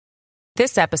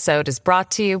This episode is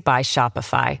brought to you by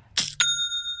Shopify.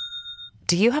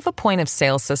 Do you have a point of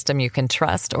sale system you can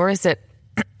trust, or is it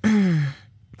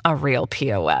a real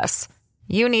POS?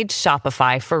 You need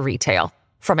Shopify for retail.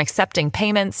 From accepting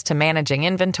payments to managing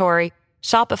inventory,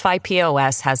 Shopify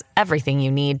POS has everything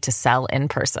you need to sell in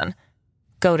person.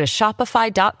 Go to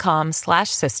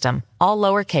shopify.com/system, all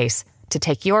lowercase, to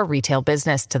take your retail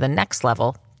business to the next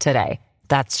level today.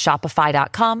 That's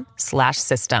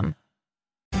shopify.com/system.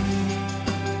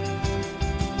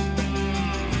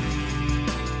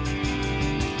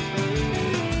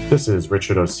 This is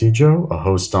Richard Ocejo, a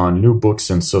host on New Books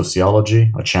in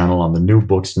Sociology, a channel on the New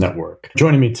Books Network.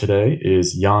 Joining me today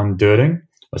is Jan Doering,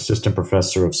 assistant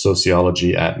professor of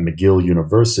sociology at McGill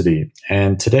University.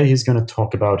 And today he's going to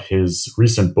talk about his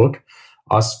recent book,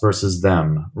 Us versus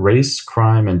Them, Race,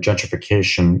 Crime, and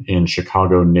Gentrification in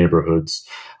Chicago Neighborhoods,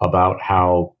 about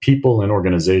how people and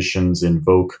organizations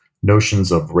invoke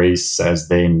notions of race as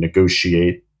they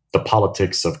negotiate the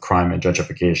politics of crime and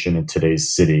gentrification in today's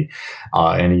city.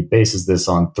 And he bases this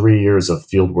on 3 years of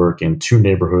fieldwork in 2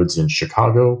 neighborhoods in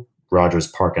Chicago, Rogers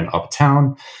Park and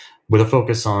Uptown, with a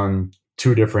focus on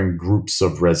 2 different groups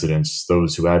of residents,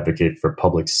 those who advocate for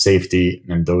public safety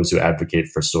and those who advocate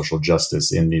for social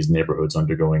justice in these neighborhoods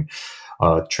undergoing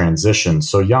transition.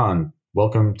 So Jan,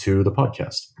 welcome to the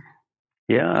podcast.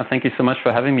 Yeah, thank you so much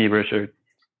for having me, Richard.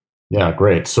 Yeah,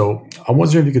 great. So I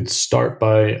was wondering if you could start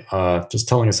by just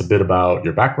telling us a bit about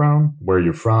your background, where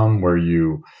you're from, where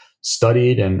you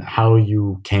studied, and how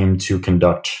you came to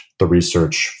conduct the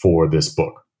research for this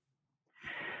book.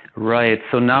 Right.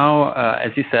 So now,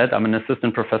 as you said, I'm an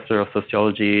assistant professor of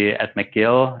sociology at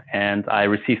McGill, and I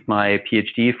received my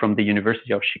PhD from the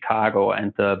University of Chicago.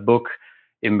 And the book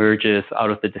emerges out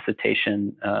of the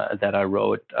dissertation that I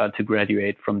wrote to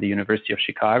graduate from the University of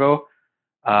Chicago.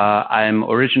 I'm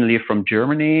originally from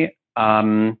Germany.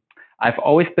 I've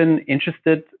always been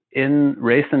interested in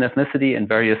race and ethnicity in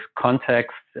various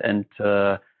contexts and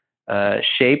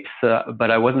shapes, but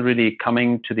I wasn't really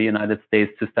coming to the United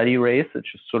States to study race. It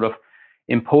just sort of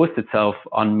imposed itself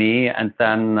on me. And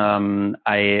then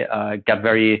I got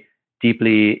very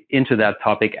deeply into that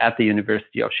topic at the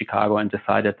University of Chicago and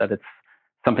decided that it's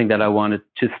something that I wanted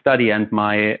to study. And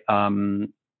my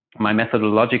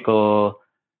methodological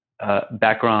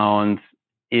background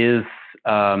is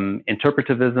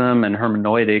interpretivism and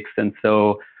hermeneutics, and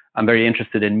so I'm very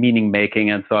interested in meaning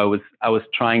making. And so I was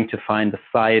trying to find a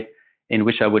site in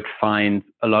which I would find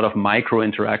a lot of micro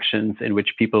interactions in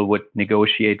which people would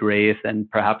negotiate race, and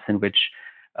perhaps in which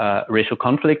racial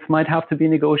conflicts might have to be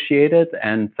negotiated.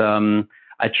 And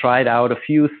I tried out a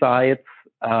few sites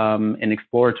in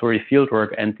exploratory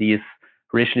fieldwork, and these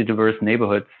racially diverse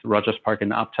neighborhoods, Rogers Park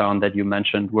and Uptown, that you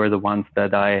mentioned, were the ones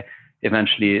that I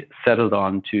eventually settled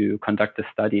on to conduct the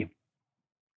study.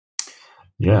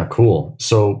 Yeah, cool.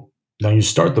 So now you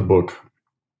start the book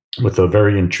with a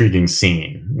very intriguing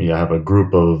scene. You have a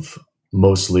group of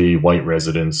mostly white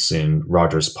residents in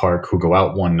Rogers Park who go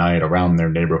out one night around their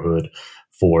neighborhood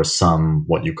for some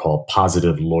what you call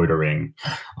positive loitering.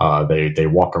 They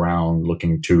walk around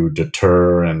looking to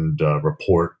deter and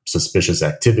report suspicious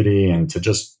activity and to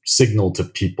just signal to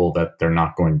people that they're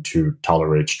not going to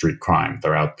tolerate street crime.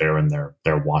 They're out there and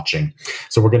they're watching.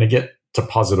 So we're going to get to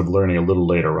positive learning a little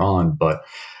later on, but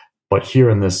here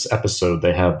in this episode,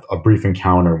 they have a brief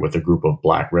encounter with a group of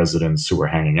Black residents who are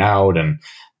hanging out, and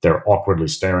they're awkwardly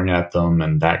staring at them,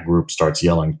 and that group starts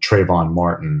yelling Trayvon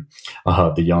Martin,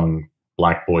 the young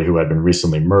Black boy who had been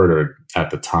recently murdered at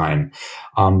the time.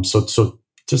 So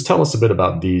just tell us a bit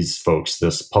about these folks,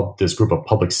 this group of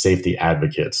public safety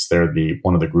advocates. They're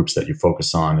one of the groups that you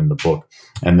focus on in the book,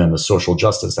 and then the social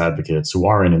justice advocates who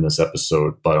aren't in this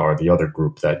episode, but are the other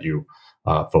group that you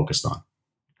focused on.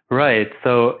 Right.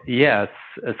 So yes.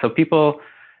 So people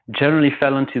generally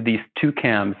fell into these 2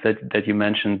 camps that you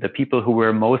mentioned. The people who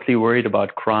were mostly worried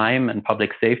about crime and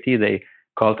public safety, they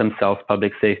called themselves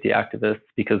public safety activists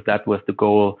because that was the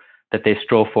goal that they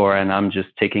strove for. And I'm just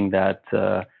taking that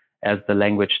as the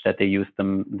language that they used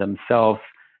themselves.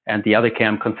 And the other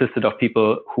camp consisted of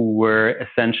people who were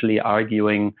essentially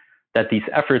arguing that these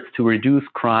efforts to reduce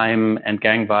crime and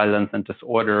gang violence and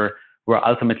disorder were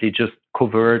ultimately just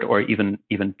covert or even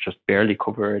just barely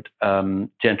covert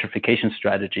gentrification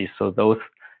strategies. So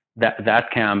that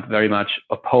camp very much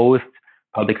opposed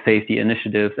public safety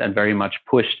initiatives and very much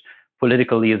pushed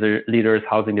political leaders,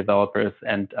 housing developers,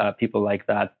 and people like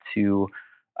that to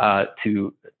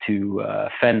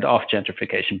fend off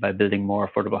gentrification by building more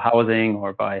affordable housing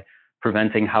or by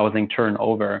preventing housing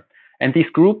turnover. And these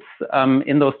groups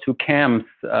in those 2 camps,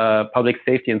 public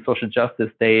safety and social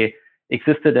justice, they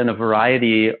existed in a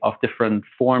variety of different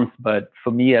forms. But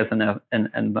for me, as an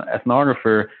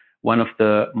ethnographer, one of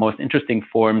the most interesting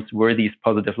forms were these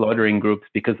positive loitering groups,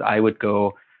 because I would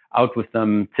go out with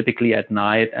them typically at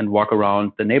night and walk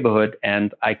around the neighborhood,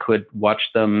 and I could watch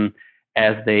them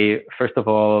as they, first of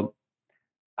all,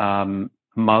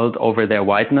 mulled over their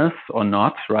whiteness or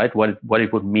not, right? What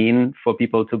it would mean for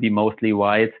people to be mostly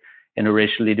white in a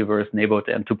racially diverse neighborhood,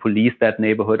 and to police that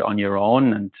neighborhood on your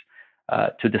own, and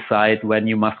to decide when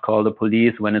you must call the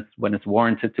police, when it's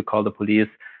warranted to call the police,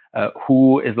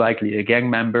 who is likely a gang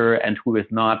member and who is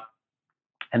not.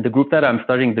 And the group that I'm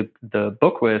studying the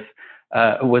book with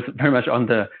was very much on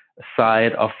the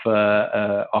side of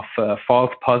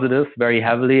false positives, very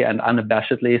heavily and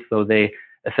unabashedly. So they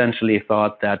essentially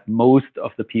thought that most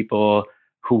of the people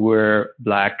who were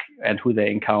Black and who they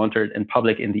encountered in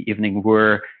public in the evening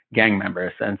were gang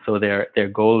members. And so their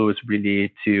goal was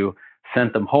really to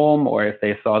send them home, or if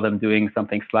they saw them doing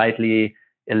something slightly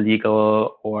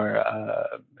illegal or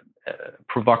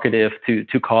provocative,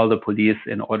 to call the police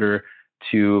in order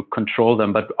to control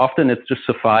them. But often it's just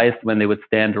sufficed when they would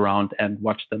stand around and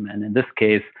watch them. And in this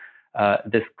case,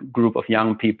 this group of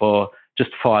young people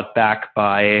just fought back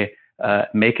by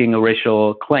making a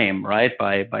racial claim, right?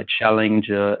 By challenging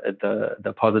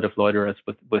the positive loiterers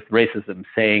with racism,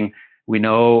 saying, we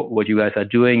know what you guys are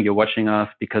doing. You're watching us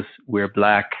because we're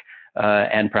Black.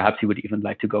 And perhaps you would even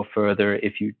like to go further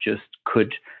if you just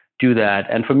could do that.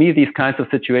 And for me, these kinds of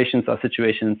situations are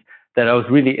situations that I was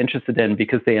really interested in,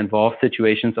 because they involve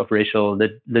situations of racial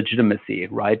legitimacy,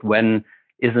 right? When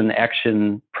is an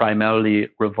action primarily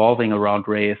revolving around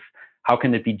race? How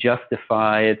can it be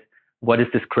justified? What is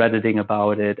discrediting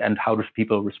about it? And how do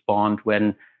people respond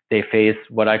when they face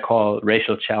what I call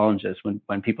racial challenges,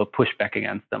 when people push back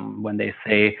against them, when they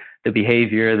say the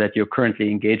behavior that you're currently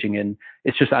engaging in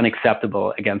is just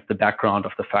unacceptable against the background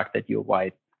of the fact that you're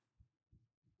white.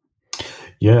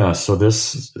 Yeah, so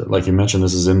this, like you mentioned,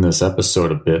 this is in this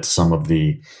episode a bit, some of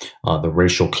the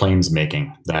racial claims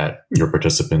making that your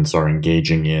participants are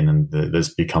engaging in, and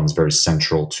this becomes very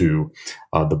central to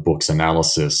the book's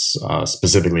analysis,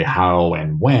 specifically how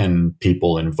and when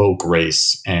people invoke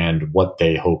race and what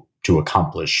they hope to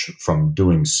accomplish from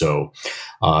doing so.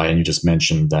 And you just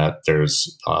mentioned that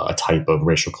there's a type of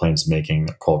racial claims making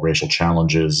called racial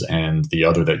challenges, and the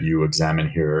other that you examine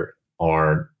here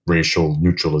are racial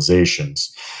neutralizations.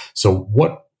 So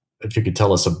if you could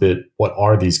tell us a bit, what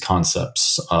are these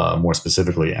concepts more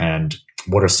specifically, and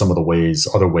what are some of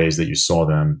the other ways that you saw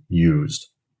them used?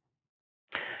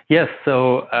 Yes,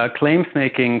 so claims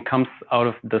making comes out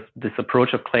of this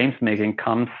approach of claims making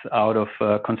comes out of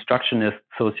constructionist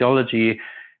sociology,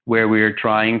 where we're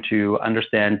trying to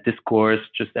understand discourse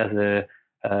just as a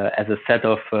set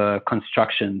of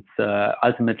constructions.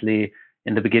 Ultimately,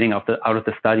 in the beginning out of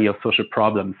the study of social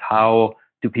problems, how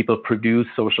do people produce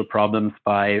social problems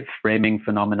by framing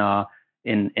phenomena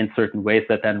in certain ways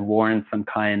that then warrant some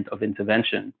kind of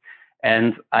intervention?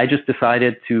 And I just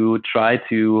decided to try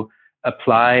to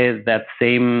apply that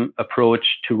same approach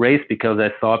to race, because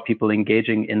I saw people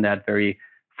engaging in that very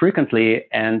frequently,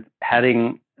 and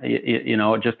having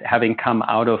come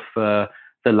out of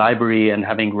the library and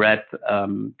having read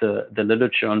the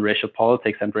literature on racial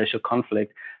politics and racial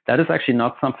conflict, that is actually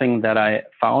not something that I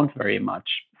found very much.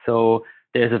 So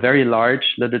there's a very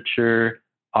large literature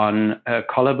on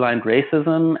colorblind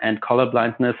racism and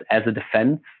colorblindness as a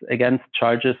defense against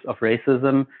charges of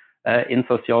racism in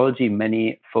sociology.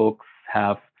 Many folks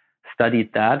have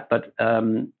studied that, but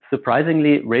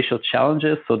surprisingly, racial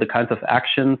challenges, so the kinds of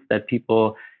actions that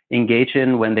people engage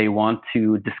in when they want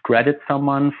to discredit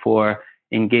someone for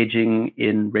engaging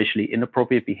in racially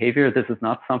inappropriate behavior, this is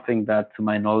not something that, to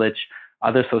my knowledge,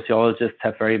 other sociologists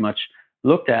have very much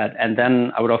looked at. And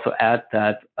then I would also add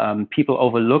that people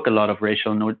overlook a lot of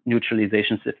racial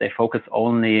neutralizations if they focus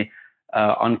only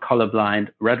on colorblind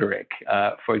rhetoric.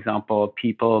 For example,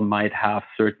 people might have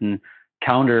certain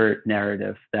counter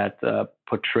narratives that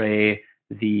portray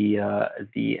the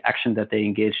action that they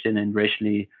engaged in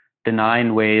racially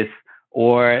benign ways,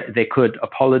 or they could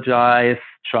apologize,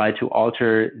 try to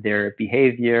alter their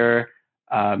behavior.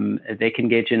 They can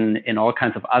engage in all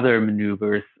kinds of other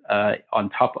maneuvers on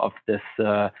top of this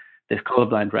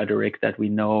colorblind rhetoric that we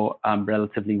know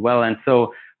relatively well. And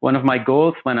so one of my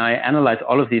goals when I analyze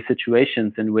all of these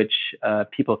situations in which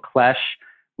people clash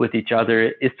with each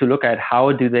other is to look at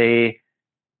how do they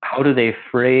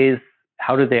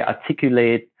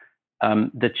articulate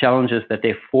the challenges that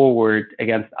they forward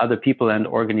against other people and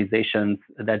organizations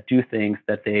that do things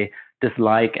that they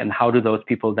dislike, and how do those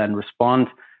people then respond.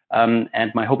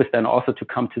 And my hope is then also to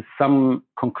come to some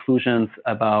conclusions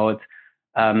about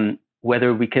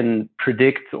whether we can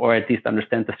predict or at least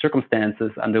understand the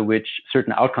circumstances under which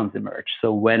certain outcomes emerge.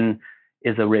 So when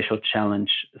is a racial challenge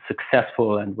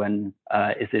successful and when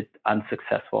is it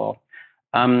unsuccessful?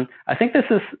 I think this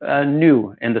is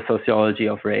new in the sociology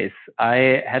of race.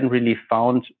 I hadn't really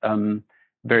found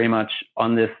very much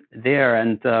on this there.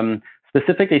 And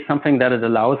specifically, something that it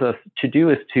allows us to do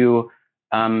is to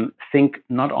think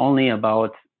not only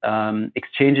about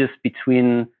exchanges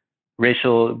between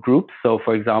racial groups. So,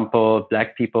 for example,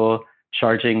 Black people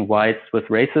charging whites with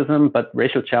racism, but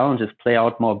racial challenges play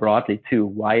out more broadly too.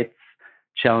 Whites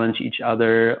challenge each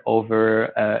other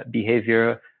over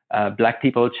behavior. Black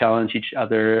people challenge each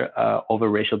other over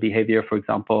racial behavior. For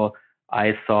example,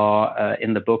 I saw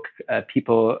in the book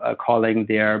people calling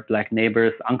their Black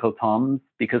neighbors Uncle Toms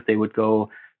because they would go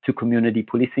to community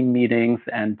policing meetings,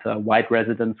 and white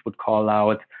residents would call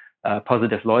out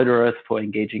positive loiterers for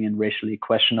engaging in racially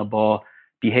questionable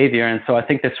behavior. And so I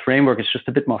think this framework is just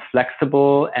a bit more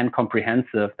flexible and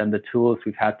comprehensive than the tools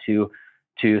we've had to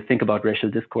think about racial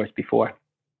discourse before.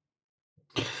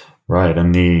 Right.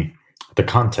 And the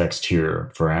context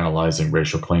here for analyzing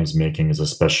racial claims making is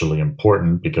especially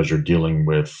important because you're dealing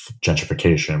with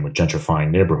gentrification, with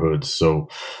gentrifying neighborhoods. So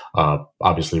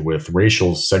obviously with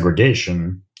racial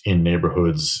segregation in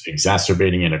neighborhoods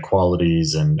exacerbating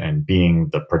inequalities and being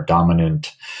the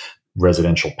predominant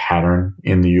residential pattern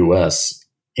in the US,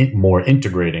 more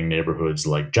integrating neighborhoods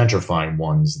like gentrifying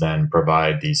ones then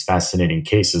provide these fascinating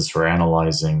cases for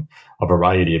analyzing a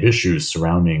variety of issues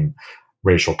surrounding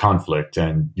racial conflict.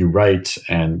 And you write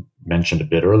and mentioned a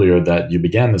bit earlier that you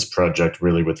began this project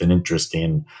really with an interest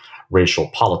in racial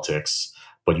politics,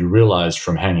 but you realized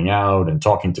from hanging out and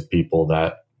talking to people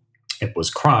that it was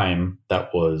crime that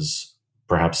was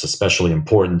perhaps especially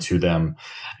important to them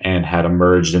and had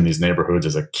emerged in these neighborhoods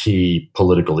as a key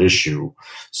political issue.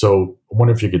 So I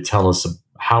wonder if you could tell us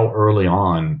how early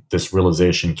on this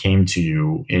realization came to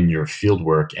you in your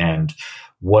fieldwork, and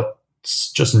what,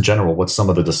 just in general, what some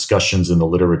of the discussions in the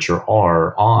literature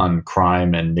are on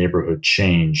crime and neighborhood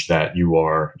change that you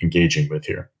are engaging with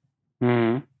here.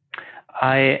 Mm.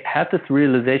 I had this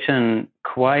realization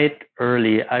quite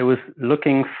early. I was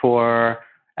looking for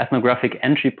ethnographic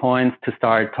entry points to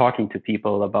start talking to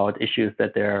people about issues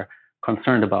that they're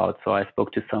concerned about. So I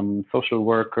spoke to some social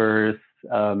workers,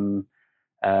 to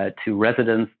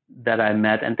residents that I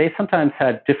met, and they sometimes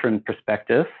had different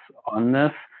perspectives on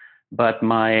this. But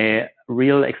my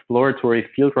real exploratory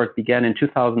fieldwork began in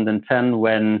 2010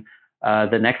 when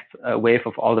the next wave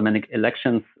of aldermanic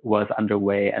elections was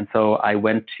underway. And so I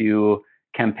went to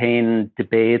campaign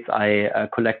debates. I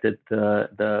collected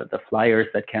the flyers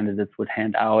that candidates would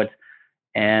hand out.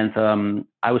 And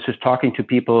I was just talking to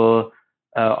people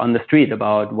on the street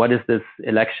about what is this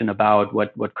election about,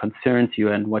 what concerns you,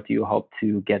 and what do you hope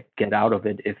to get out of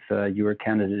it if your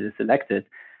candidate is elected.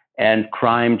 And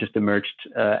crime just emerged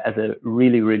as a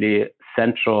really, really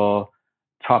central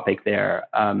topic there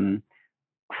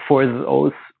for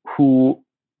those who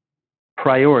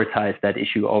prioritize that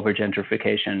issue over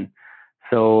gentrification.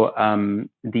 So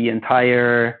the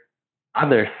entire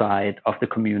other side of the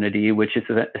community, which is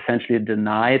essentially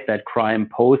denied that crime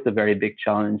posed a very big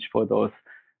challenge for those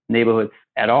neighborhoods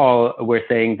at all, we're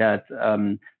saying that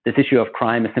this issue of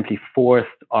crime is simply forced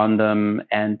on them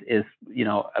and is,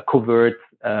 a covert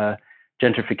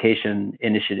gentrification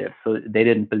initiative. So they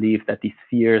didn't believe that these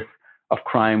fears of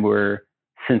crime were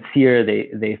sincere.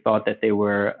 They thought that they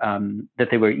were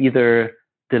either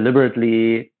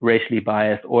deliberately racially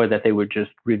biased or that they were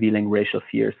just revealing racial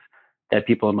fears that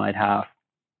people might have.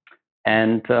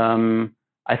 And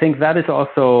I think that is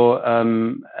also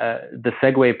the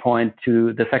segue point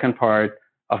to the second part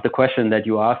of the question that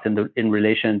you asked in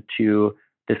relation to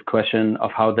this question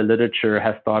of how the literature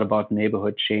has thought about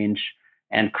neighborhood change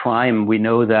and crime. We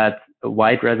know that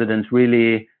white residents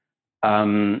really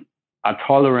are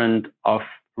tolerant of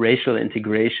racial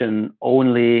integration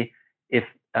only if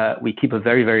we keep a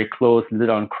very, very close lid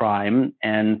on crime,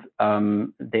 and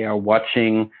they are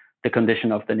watching the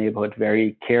condition of the neighborhood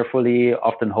very carefully,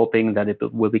 often hoping that it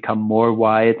will become more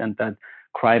white and that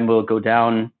crime will go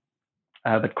down.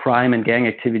 But crime and gang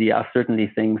activity are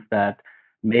certainly things that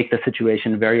make the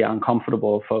situation very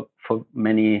uncomfortable for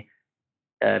many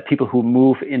people who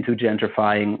move into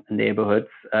gentrifying neighborhoods.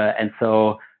 And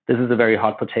so this is a very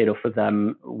hot potato for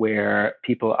them, where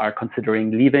people are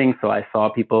considering leaving. So I saw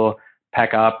people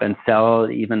pack up and sell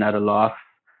even at a loss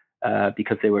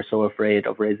because they were so afraid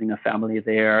of raising a family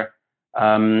there.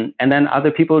 And then other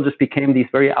people just became these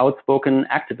very outspoken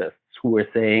activists who were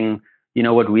saying,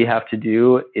 what we have to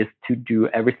do is to do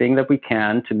everything that we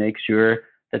can to make sure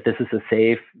that this is a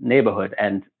safe neighborhood.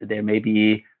 And there may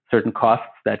be certain costs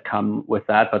that come with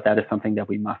that, but that is something that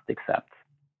we must accept.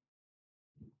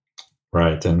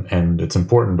 Right, and it's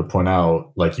important to point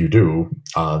out, like you do,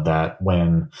 that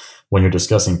when you're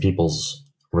discussing people's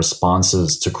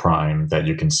responses to crime, that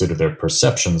you consider their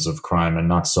perceptions of crime and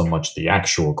not so much the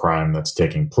actual crime that's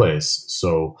taking place.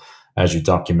 So, as you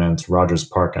document, Rogers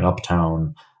Park and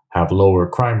Uptown have lower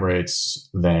crime rates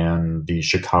than the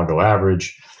Chicago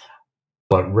average,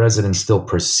 but residents still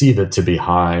perceive it to be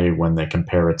high when they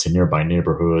compare it to nearby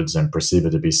neighborhoods and perceive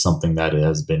it to be something that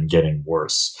has been getting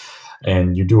worse.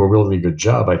 And you do a really good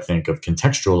job, I think, of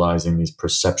contextualizing these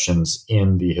perceptions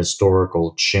in the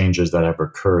historical changes that have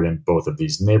occurred in both of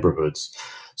these neighborhoods.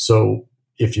 So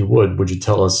if you would you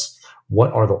tell us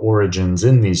what are the origins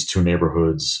in these two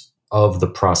neighborhoods of the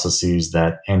processes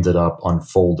that ended up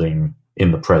unfolding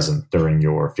in the present during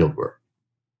your fieldwork?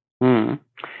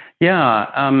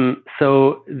 Yeah,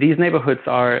 so these neighborhoods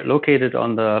are located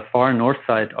on the far north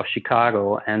side of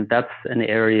Chicago, and that's an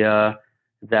area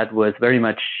that was very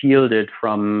much shielded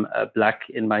from Black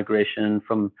immigration,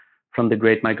 from the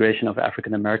Great Migration of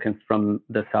African Americans from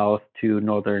the South to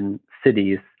northern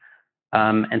cities.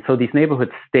 And so these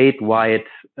neighborhoods stayed white,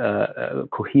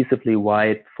 cohesively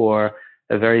white for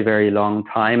a very, very long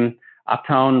time.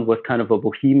 Uptown was kind of a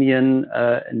bohemian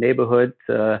neighborhood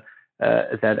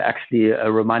that actually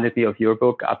reminded me of your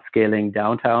book, Upscaling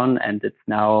Downtown, and it's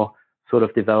now sort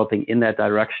of developing in that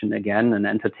direction again, an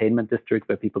entertainment district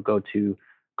where people go to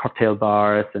cocktail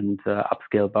bars and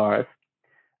upscale bars.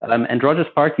 And Rogers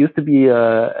Park used to be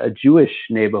a Jewish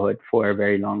neighborhood for a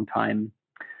very long time.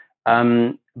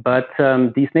 But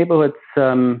these neighborhoods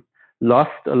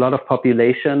lost a lot of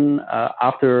population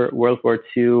after World War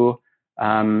II.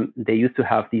 They used to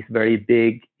have these very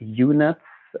big units,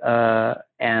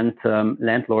 and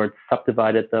landlords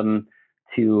subdivided them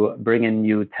to bring in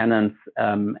new tenants.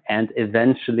 And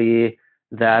eventually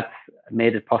that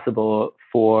made it possible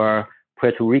for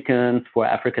Puerto Ricans, for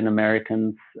African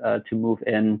Americans to move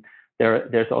in.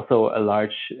 There's also a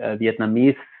large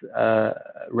Vietnamese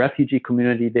refugee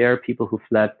community there, people who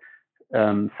fled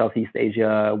Southeast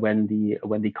Asia when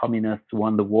the communists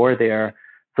won the war there.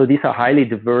 So these are highly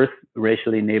diverse,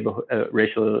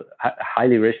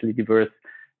 highly racially diverse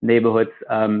neighborhoods.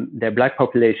 Their Black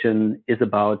population is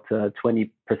about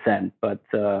 20%, but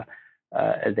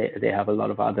they have a lot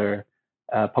of other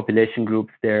population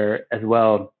groups there as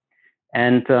well.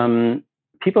 And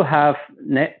people have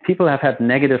had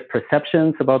negative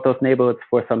perceptions about those neighborhoods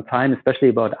for some time, especially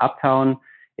about Uptown.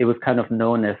 It was kind of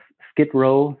known as Skid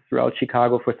Row throughout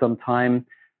Chicago for some time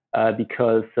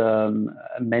because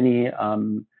many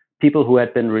people who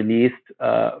had been released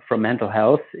from mental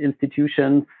health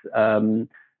institutions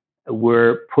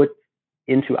were put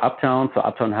into Uptown. So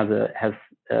Uptown has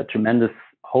a tremendous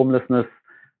homelessness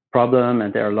problem,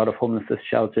 and there are a lot of homelessness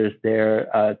shelters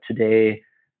there today.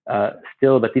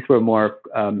 Still, but these were more,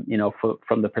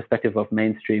 from the perspective of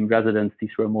mainstream residents,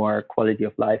 these were more quality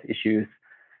of life issues.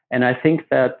 And I think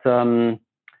that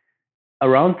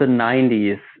around the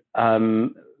 90s,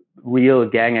 real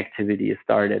gang activity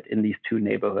started in these two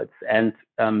neighborhoods. And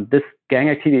this gang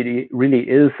activity really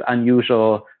is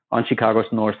unusual on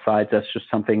Chicago's north side. That's just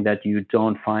something that you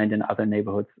don't find in other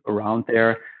neighborhoods around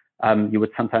there. You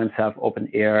would sometimes have open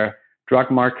air drug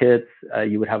markets.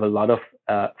 You would have a lot of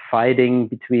fighting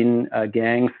between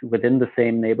gangs within the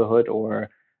same neighborhood, or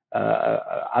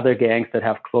other gangs that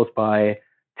have close by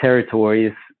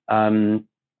territories. And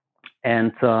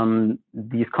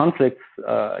these conflicts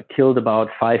killed about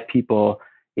 5 people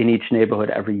in each neighborhood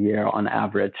every year on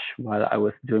average while I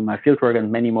was doing my fieldwork,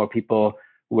 and many more people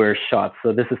were shot.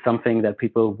 So this is something that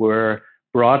people were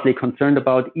broadly concerned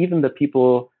about, even the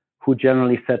people who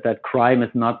generally said that crime is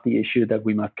not the issue that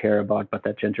we must care about, but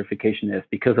that gentrification is.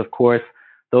 Because, of course,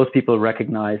 those people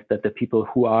recognize that the people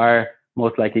who are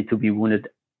most likely to be wounded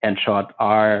and shot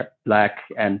are Black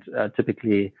and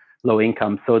typically low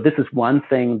income. So this is one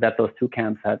thing that those two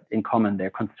camps had in common, their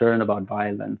concern about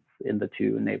violence in the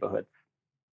two neighborhoods.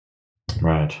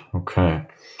 Right. Okay.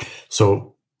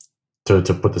 So to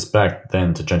put this back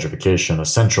then to gentrification, a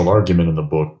central argument in the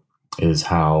book is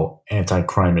how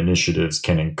anti-crime initiatives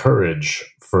can encourage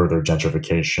further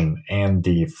gentrification and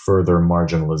the further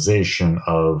marginalization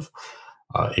of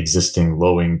existing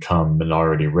low-income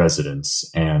minority residents.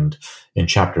 And in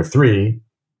chapter 3,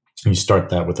 you start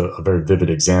that with a very vivid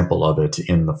example of it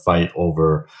in the fight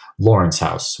over Lawrence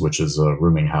House, which is a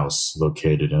rooming house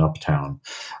located in Uptown.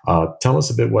 Tell us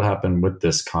a bit what happened with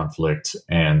this conflict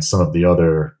and some of the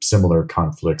other similar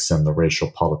conflicts and the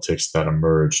racial politics that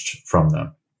emerged from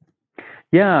them.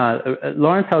 Yeah,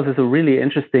 Lawrence House is a really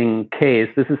interesting case.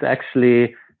 This is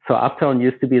actually, so Uptown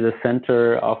used to be the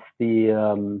center of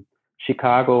the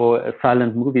Chicago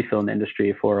silent movie film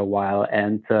industry for a while.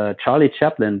 And Charlie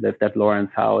Chaplin lived at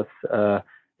Lawrence House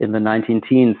in the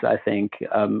 19-teens, I think,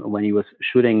 when he was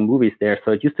shooting movies there.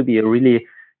 So it used to be a really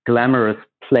glamorous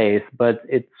place, but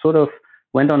it sort of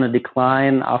went on a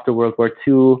decline after World War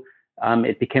II.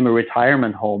 It became a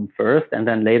retirement home first, and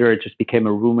then later it just became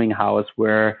a rooming house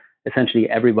where essentially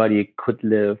everybody could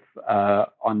live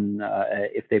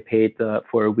if they paid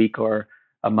for a week or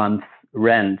a month's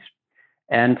rent.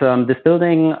 And this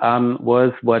building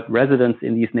was what residents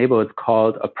in these neighborhoods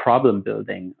called a problem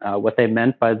building. What they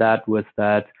meant by that was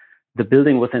that the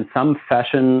building was in some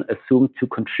fashion assumed to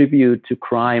contribute to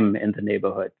crime in the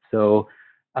neighborhood. So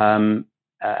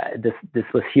this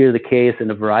was here the case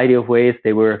in a variety of ways.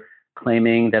 They were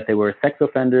claiming that they were sex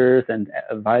offenders and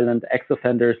violent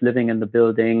ex-offenders living in the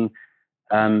building.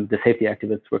 The safety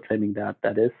activists were claiming that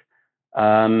is.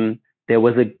 There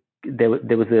was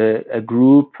a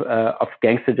group of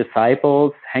gangster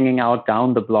disciples hanging out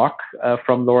down the block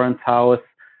from Lawrence House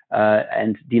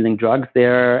and dealing drugs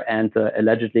there. And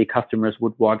allegedly customers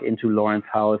would walk into Lawrence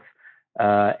House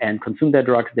and consume their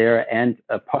drugs there. And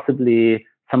possibly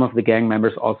some of the gang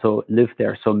members also lived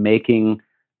there. So making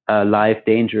life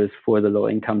dangerous for the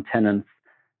low-income tenants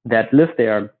that lived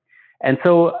there. And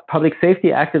so public safety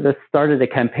activists started a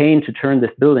campaign to turn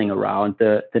this building around.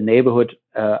 The neighborhood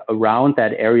around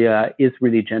that area is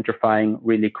really gentrifying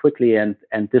really quickly, and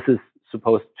this is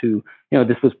supposed to,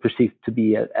 this was perceived to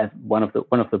be as one of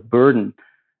the burden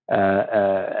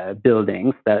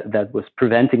buildings that was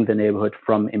preventing the neighborhood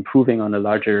from improving on a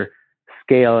larger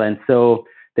scale. And so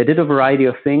they did a variety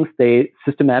of things. They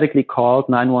systematically called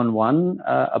 911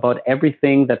 about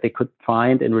everything that they could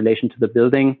find in relation to the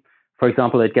building. For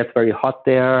example, it gets very hot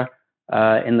there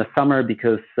in the summer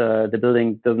because the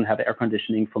building doesn't have air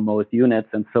conditioning for most units.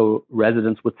 And so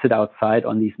residents would sit outside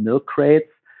on these milk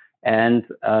crates, and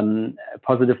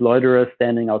positive loiterers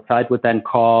standing outside would then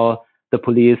call the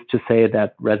police to say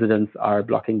that residents are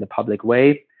blocking the public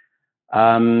way.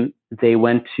 They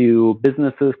went to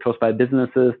businesses, close by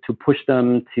businesses, to push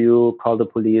them to call the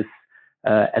police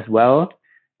as well.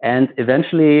 And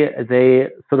eventually they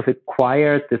sort of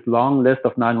acquired this long list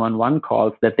of 911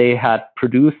 calls that they had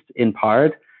produced in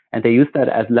part, and they used that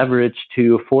as leverage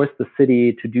to force the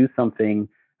city to do something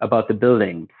about the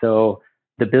building. So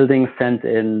the building sent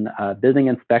in building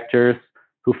inspectors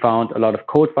who found a lot of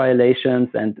code violations,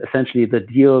 and essentially the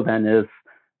deal then is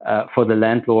for the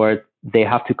landlord, they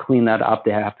have to clean that up,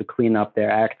 they have to clean up their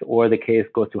act, or the case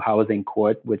goes to housing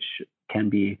court, which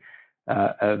can be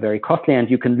very costly, and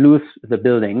you can lose the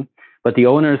building. But the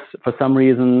owners, for some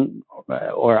reason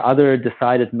or other,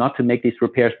 decided not to make these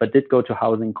repairs, but did go to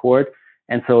housing court.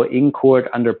 And so in court,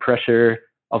 under pressure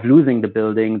of losing the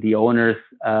building, the owners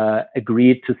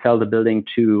agreed to sell the building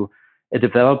to a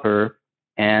developer.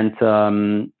 And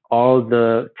all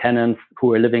the tenants who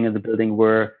were living in the building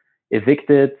were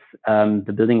evicted.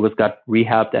 The building got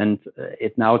rehabbed, and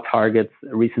it now targets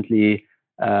recently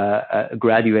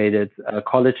graduated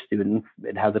college students.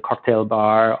 It has a cocktail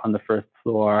bar on the first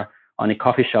floor, on a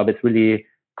coffee shop. It's really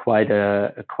quite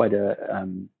a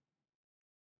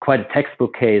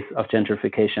textbook case of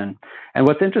gentrification. And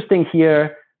what's interesting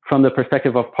here from the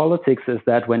perspective of politics is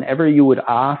that whenever you would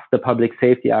ask the public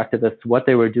safety activists what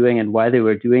they were doing and why they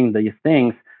were doing these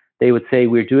things, they would say,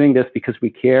 we're doing this because we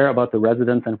care about the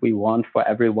residents and we want for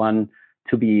everyone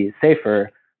to be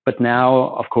safer. But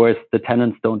now, of course, the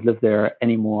tenants don't live there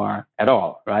anymore at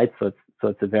all, right? So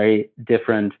it's a very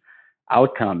different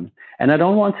outcome. And I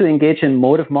don't want to engage in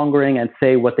motive mongering and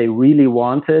say what they really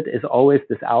wanted is always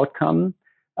this outcome.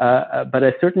 But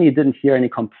I certainly didn't hear any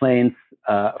complaints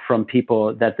from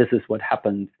people that this is what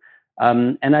happened.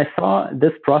 And I saw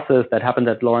this process that happened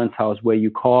at Lawrence House, where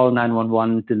you call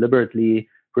 911 deliberately,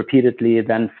 repeatedly,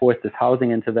 then force this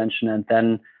housing intervention, and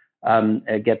then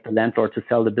get the landlord to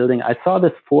sell the building. I saw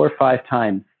this 4 or 5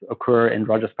 times occur in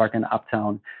Rogers Park and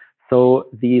Uptown. So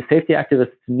the safety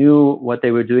activists knew what they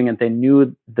were doing, and they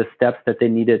knew the steps that they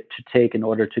needed to take in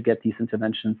order to get these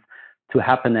interventions to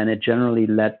happen. And it generally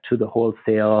led to the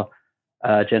wholesale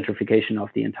gentrification of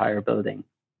the entire building.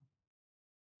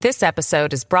 This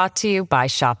episode is brought to you by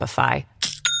Shopify.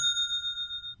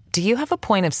 Do you have a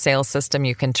point of sale system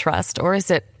you can trust, or is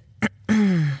it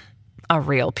a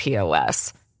real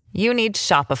POS? You need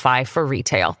Shopify for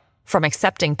retail. From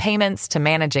accepting payments to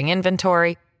managing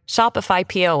inventory, Shopify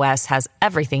POS has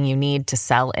everything you need to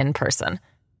sell in person.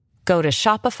 Go to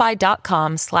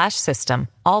shopify.com/system,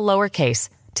 all lowercase,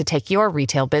 to take your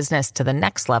retail business to the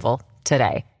next level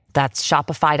today. That's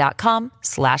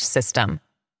shopify.com/system.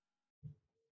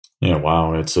 Yeah,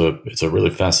 wow. It's a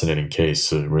really fascinating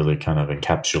case. It really kind of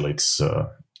encapsulates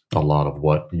a lot of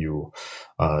what you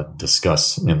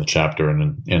discuss in the chapter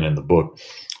and in the book.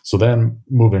 So then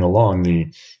moving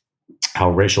along, how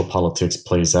racial politics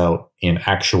plays out in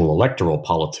actual electoral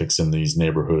politics in these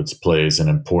neighborhoods plays an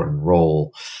important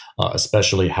role,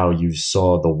 especially how you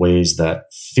saw the ways that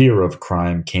fear of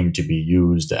crime came to be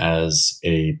used as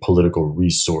a political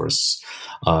resource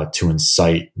to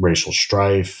incite racial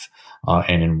strife,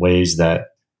 and in ways that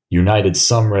united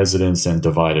some residents and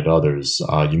divided others.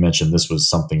 You mentioned this was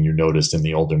something you noticed in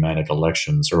the aldermanic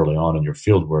elections early on in your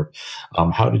fieldwork.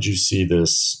 How did you see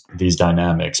these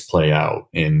dynamics play out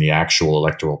in the actual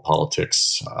electoral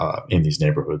politics in these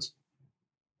neighborhoods?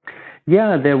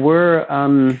 Yeah, there were.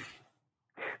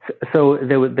 So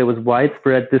there was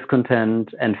widespread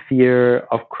discontent and fear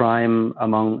of crime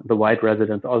among the white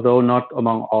residents, although not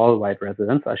among all white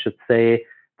residents. I should say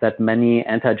that many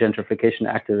anti-gentrification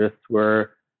activists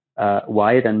were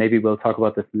white, and maybe we'll talk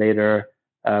about this later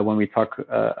when we talk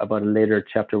about a later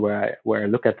chapter where I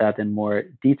look at that in more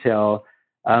detail.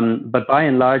 But by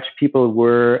and large, people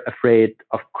were afraid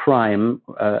of crime,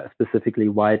 specifically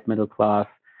white middle class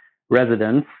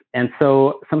residents. And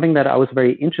so something that I was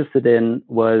very interested in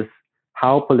was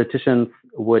how politicians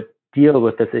would deal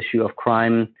with this issue of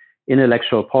crime in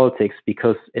electoral politics,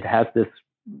 because it has this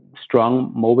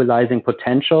strong mobilizing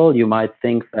potential. You might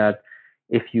think that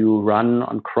if you run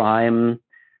on crime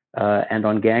and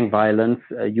on gang violence,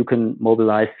 you can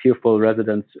mobilize fearful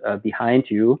residents behind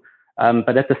you.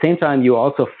 But at the same time, you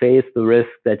also face the risk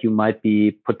that you might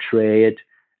be portrayed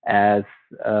as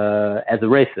a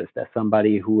racist, as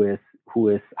somebody who is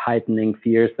heightening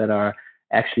fears that are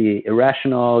actually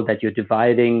irrational, that you're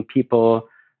dividing people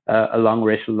along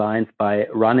racial lines by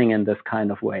running in this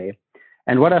kind of way.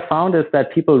 And what I found is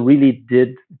that people really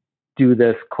did do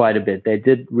this quite a bit. They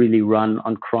did really run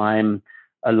on crime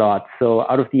a lot. So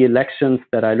out of the elections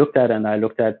that I looked at, and I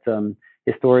looked at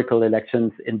historical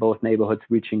elections in both neighborhoods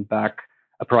reaching back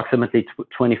approximately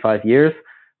 25 years,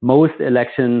 most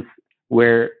elections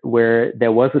where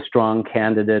there was a strong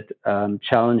candidate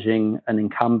challenging an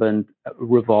incumbent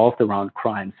revolved around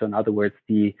crime. So in other words,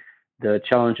 the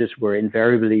challenges were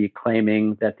invariably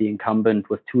claiming that the incumbent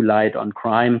was too light on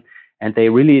crime, and they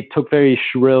really took very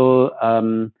shrill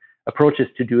approaches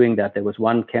to doing that. There was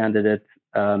one candidate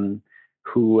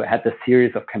who had a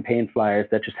series of campaign flyers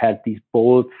that just had these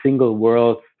bold single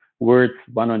words,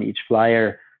 one on each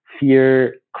flyer: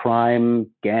 fear, crime,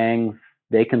 gangs,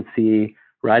 vacancy,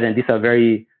 right? And these are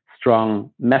very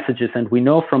strong messages. And we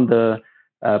know from the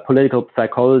political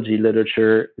psychology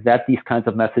literature that these kinds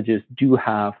of messages do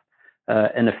have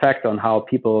an effect on how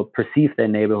people perceive their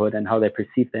neighborhood and how they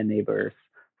perceive their neighbors.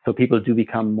 So people do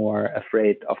become more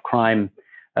afraid of crime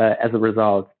as a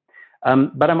result.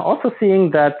 But I'm also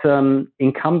seeing that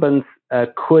incumbents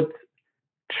could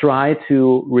try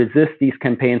to resist these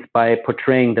campaigns by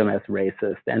portraying them as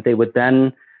racist. And they would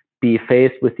then be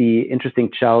faced with the interesting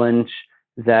challenge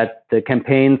that the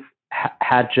campaigns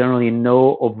had generally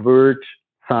no overt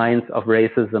signs of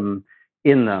racism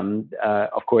in them.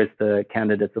 Of course, the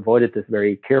candidates avoided this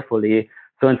very carefully.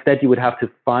 So instead, you would have to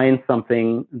find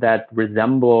something that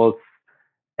resembles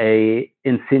that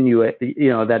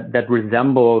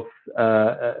resembles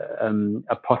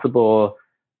a possible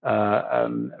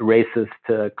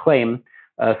racist claim.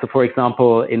 So, for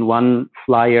example, in one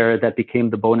flyer that became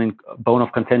the bone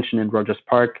of contention in Rogers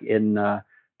Park in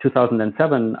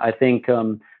 2007, I think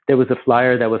there was a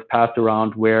flyer that was passed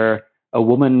around where a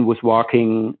woman was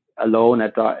walking alone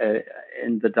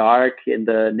in the dark in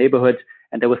the neighborhood,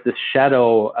 and there was this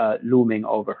shadow looming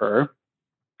over her.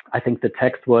 I think the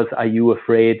text was, "Are you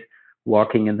afraid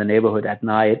walking in the neighborhood at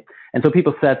night?" And so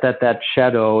people said that that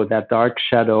dark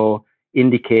shadow,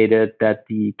 indicated that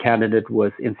the candidate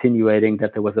was insinuating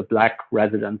that there was a black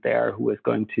resident there who was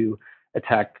going to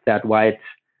attack that white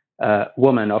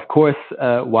woman. Of course,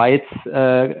 white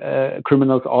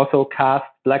criminals also cast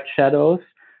black shadows,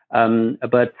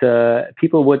 but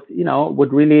people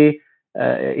would really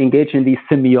engage in these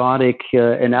semiotic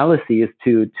analyses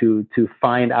to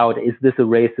find out, is this a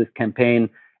racist campaign,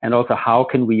 and also how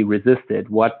can we resist it?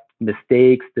 What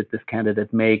mistakes did this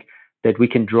candidate make that we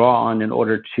can draw on in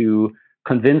order to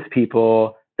convince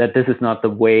people that this is not the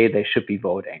way they should be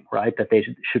voting, right? That they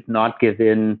should not give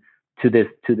in to this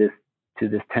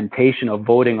temptation of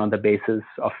voting on the basis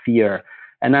of fear.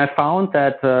 And I found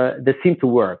that this seemed to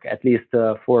work, at least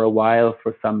for a while,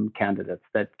 for some candidates,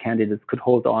 that candidates could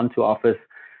hold on to office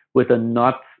with a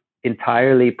not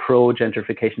entirely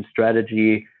pro-gentrification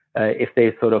strategy if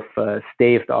they sort of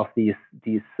staved off these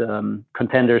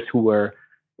contenders who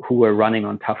were running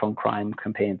on tough on crime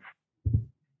campaigns.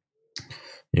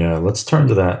 Yeah, let's turn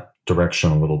to that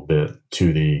direction a little bit,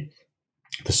 to the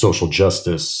the social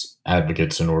justice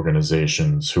advocates and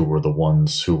organizations who were the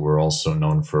ones who were also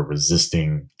known for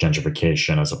resisting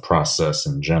gentrification as a process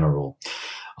in general.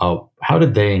 How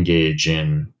did they engage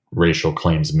in racial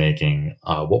claims making?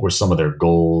 What were some of their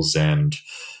goals? And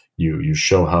you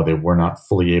show how they were not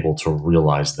fully able to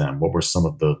realize them. What were some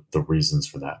of the reasons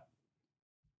for that?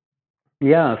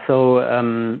 Yeah,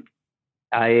 so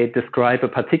I describe a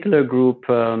particular group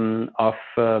of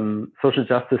social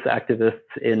justice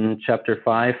activists in chapter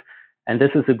 5. And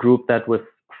this is a group that was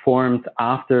formed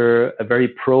after a very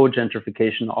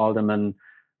pro-gentrification alderman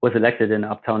was elected in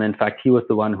Uptown. In fact, he was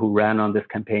the one who ran on this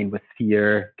campaign with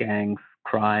fear, gangs,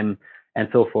 crime, and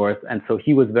so forth. And so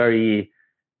he was very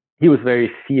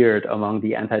feared among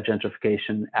the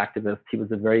anti-gentrification activists. He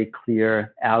was a very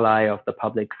clear ally of the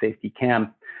public safety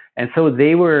camp. And so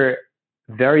they were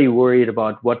very worried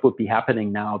about what would be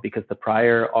happening now because the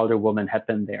prior alderwoman had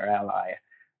been their ally.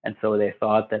 And so they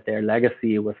thought that their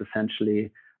legacy was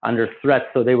essentially under threat.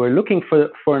 So they were looking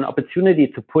for an opportunity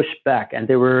to push back. And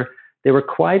they were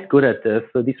quite good at this.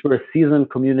 So these were seasoned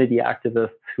community activists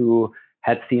who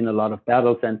had seen a lot of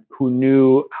battles and who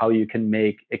knew how you can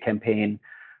make a campaign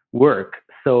work.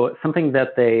 So something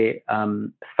that they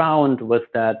found was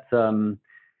that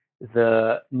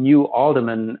the new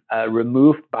alderman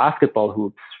removed basketball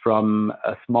hoops from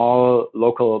a small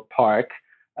local park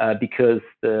because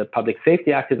the public safety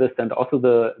activists and also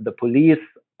the police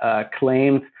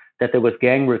claimed that there was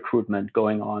gang recruitment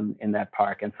going on in that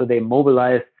park. And so they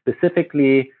mobilized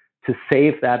specifically to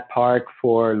save that park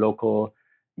for local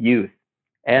youth.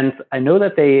 And I know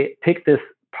that they picked this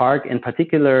park in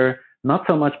particular not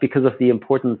so much because of the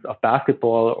importance of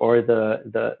basketball or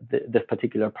this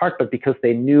particular park, but because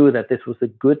they knew that this was a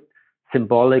good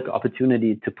symbolic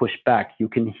opportunity to push back. You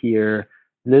can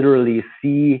literally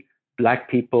see Black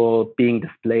people being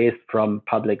displaced from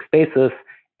public spaces,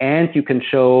 and you can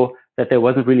show that there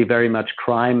wasn't really very much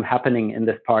crime happening in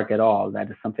this park at all.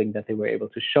 That is something that they were able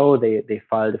to show. They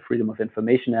filed the Freedom of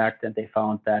Information Act, and they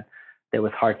found that there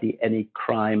was hardly any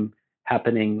crime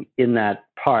happening in that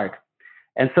park.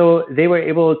 And so they were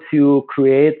able to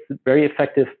create very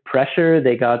effective pressure.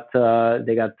 They got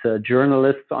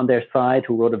journalists on their side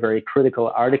who wrote a very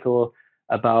critical article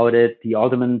about it. The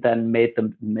alderman then made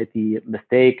the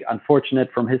mistake, unfortunate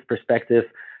from his perspective,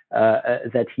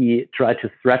 that he tried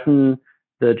to threaten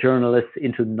the journalists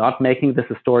into not making this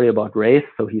a story about race.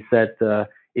 So he said,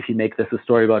 if you make this a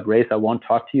story about race, I won't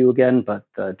talk to you again. But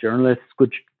journalists,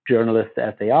 good journalists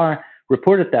as they are,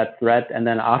 reported that threat. And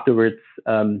then afterwards,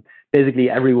 basically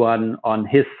everyone on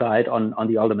his side, on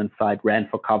the alderman's side, ran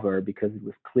for cover because it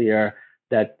was clear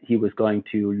that he was going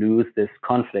to lose this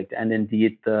conflict. And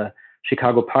indeed, the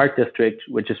Chicago Park District,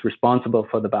 which is responsible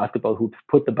for the basketball hoops,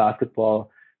 put the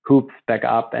basketball hoops back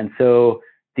up. And so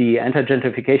the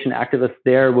anti-gentrification activists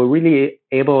there were really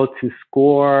able to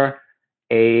score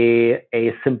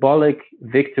a symbolic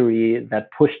victory that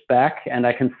pushed back. And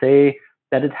I can say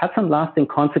that it had some lasting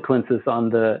consequences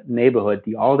on the neighborhood.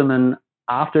 The alderman,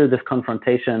 after this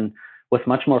confrontation, was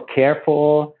much more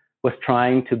careful, was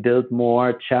trying to build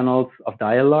more channels of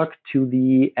dialogue to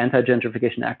the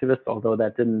anti-gentrification activists, although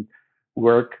that didn't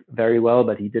work very well,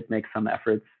 but he did make some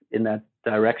efforts in that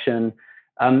direction.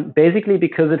 Basically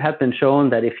because it had been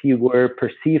shown that if he were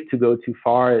perceived to go too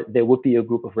far, there would be a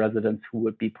group of residents who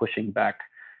would be pushing back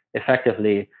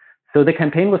effectively. So the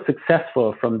campaign was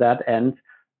successful from that end,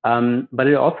 but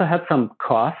it also had some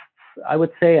costs, I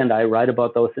would say, and I write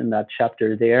about those in that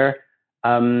chapter there.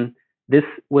 This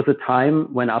was a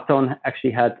time when Uptown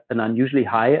actually had an unusually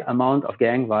high amount of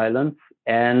gang violence.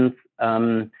 And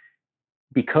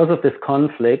because of this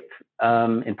conflict,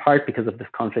 in part because of this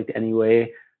conflict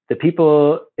anyway, the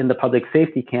people in the public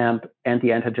safety camp and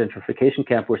the anti-gentrification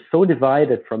camp were so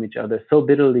divided from each other, so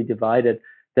bitterly divided,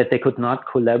 that they could not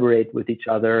collaborate with each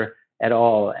other at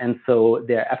all. And so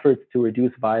their efforts to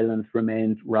reduce violence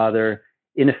remained rather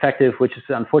ineffective, which is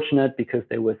unfortunate because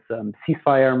there was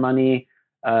ceasefire money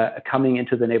coming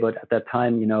into the neighborhood at that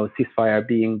time. You know, ceasefire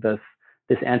being this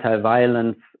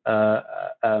anti-violence,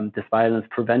 this violence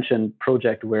prevention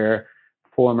project where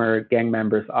former gang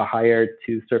members are hired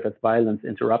to serve as violence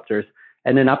interrupters.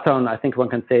 And in Uptown, I think one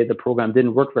can say the program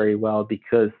didn't work very well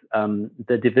because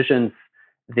the divisions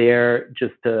there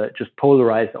just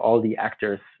polarized all the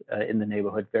actors in the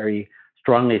neighborhood very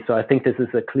strongly. So I think this is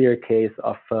a clear case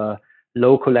of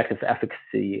low collective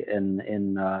efficacy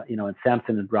in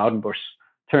Sampson and Raudenbusch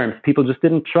terms. People just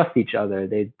didn't trust each other.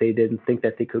 They didn't think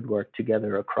that they could work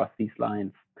together across these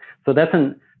lines. So that's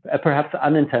a perhaps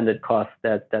unintended cost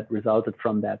that resulted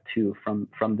from that too, from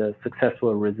the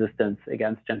successful resistance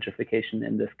against gentrification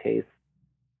in this case.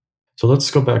 So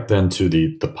let's go back then to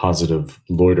the positive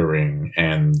loitering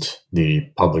and the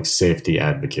public safety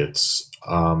advocates.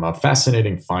 A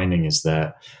fascinating finding is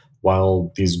that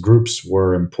while these groups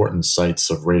were important sites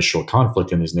of racial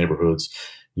conflict in these neighborhoods,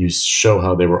 you show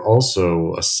how they were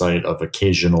also a site of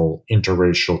occasional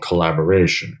interracial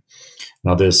collaboration.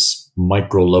 Now, this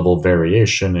micro level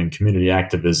variation in community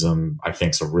activism, I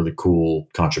think, is a really cool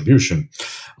contribution.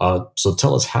 So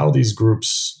tell us how these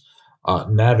groups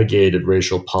navigated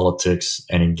racial politics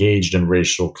and engaged in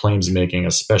racial claims making,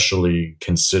 especially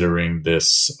considering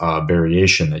this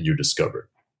variation that you discovered.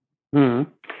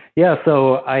 Yeah,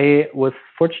 so I was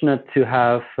fortunate to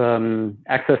have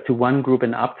access to one group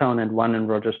in Uptown and one in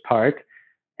Rogers Park.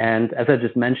 And as I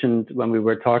just mentioned when we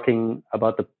were talking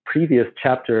about the previous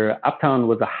chapter, Uptown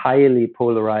was a highly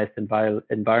polarized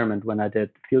environment when I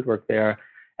did fieldwork there.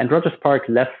 And Rogers Park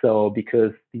less so,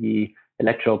 because the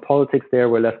electoral politics there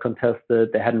were less contested.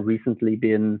 There hadn't recently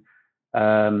been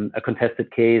a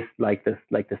contested case like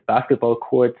this basketball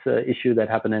court issue that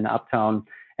happened in Uptown.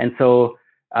 And so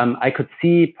I could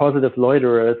see positive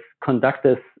loiterers conduct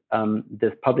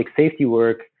this public safety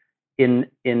work in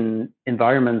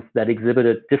environments that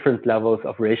exhibited different levels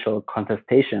of racial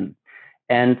contestation.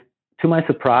 And to my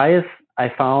surprise, I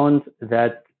found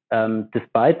that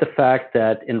despite the fact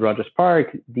that in Rogers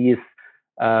Park, these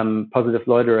positive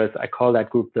loiterers, I call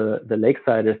that group the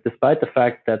Lakesiders, despite the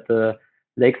fact that the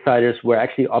Lakesiders were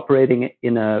actually operating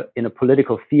in a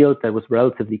political field that was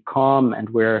relatively calm and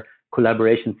where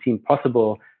collaboration seemed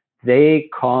possible, they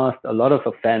caused a lot of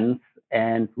offense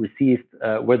and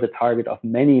were the target of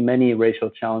many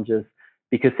racial challenges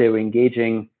because they were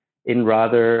engaging in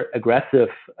rather aggressive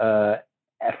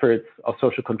efforts of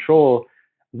social control.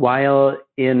 While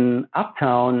in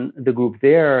Uptown, the group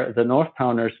there, the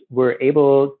Northtowners, were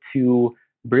able to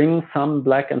bring some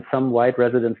Black and some white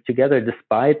residents together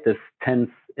despite this tense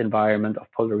environment of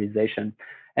polarization.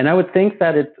 And I would think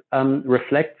that it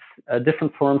reflects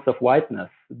different forms of whiteness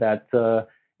that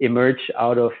emerge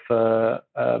out of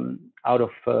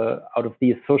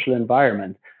these social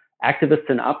environment. Activists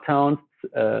in Uptown,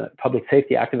 public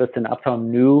safety activists in Uptown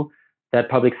knew that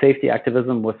public safety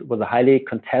activism was a highly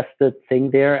contested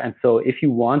thing there. And so if you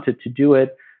wanted to do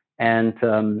it and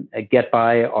get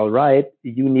by all right,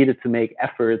 you needed to make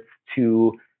efforts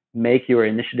to make your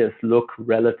initiatives look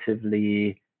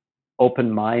relatively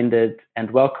open-minded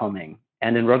and welcoming.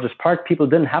 And in Rogers Park, people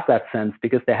didn't have that sense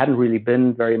because there hadn't really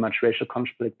been very much racial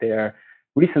conflict there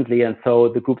recently. And so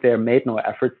the group there made no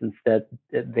efforts. Instead,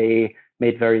 they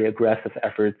made very aggressive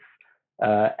efforts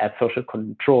at social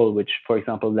control, which, for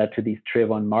example, led to these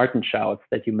Trayvon Martin shouts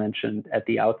that you mentioned at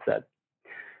the outset.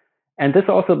 And this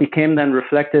also became then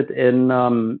reflected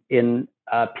in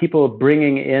people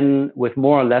bringing in, with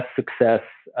more or less success,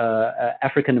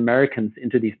 African Americans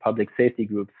into these public safety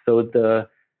groups. So the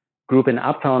group in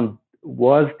Uptown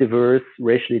was diverse,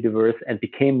 racially diverse, and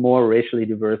became more racially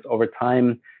diverse over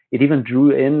time. It even drew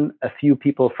in a few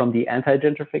people from the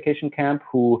anti-gentrification camp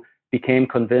who became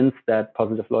convinced that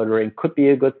positive loitering could be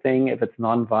a good thing if it's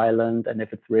nonviolent and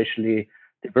if it's racially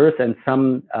diverse. And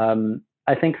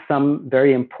I think some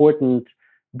very important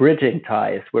bridging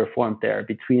ties were formed there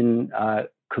between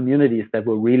communities that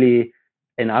were really,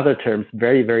 in other terms,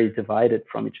 very divided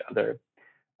from each other.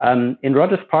 In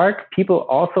Rogers Park, people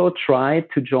also tried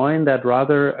to join that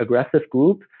rather aggressive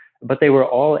group, but they were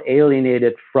all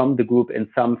alienated from the group in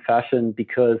some fashion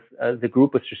because the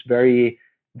group was just very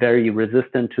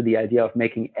resistant to the idea of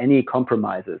making any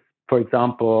compromises. For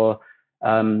example,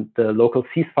 the local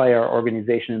ceasefire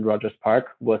organization in Rogers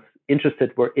Park was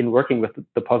interested in working with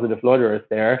the positive loiterers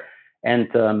there, and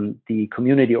the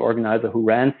community organizer who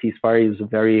ran ceasefire,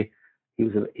 he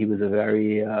was a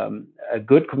very a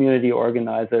good community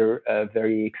organizer,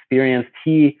 very experienced.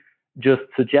 He just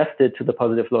suggested to the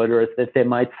positive loiterers that they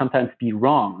might sometimes be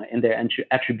wrong in their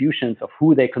attributions of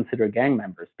who they consider gang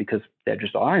members, because there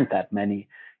just aren't that many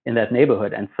in that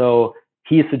neighborhood. And so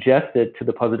he suggested to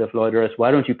the positive loiterers, why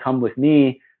don't you come with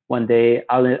me one day?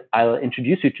 I'll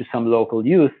introduce you to some local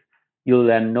youth. You'll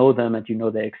then know them and you know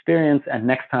their experience. And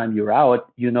next time you're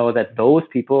out, you know that those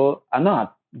people are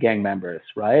not gang members,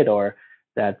 right? Or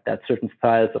that certain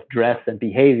styles of dress and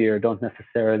behavior don't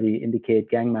necessarily indicate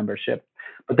gang membership.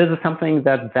 But this is something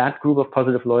that group of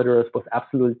positive loiterers was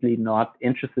absolutely not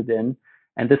interested in.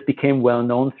 And this became well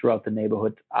known throughout the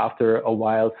neighborhood after a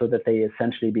while, so that they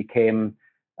essentially became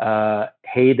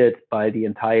hated by the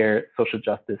entire social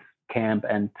justice camp,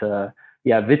 and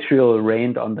vitriol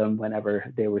rained on them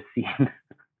whenever they were seen.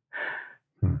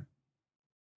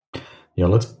 Yeah,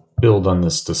 let's build on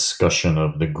this discussion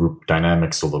of the group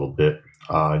dynamics a little bit.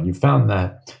 You found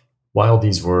that while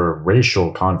these were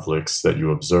racial conflicts that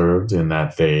you observed, in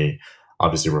that they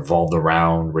obviously revolved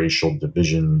around racial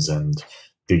divisions and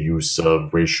the use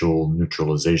of racial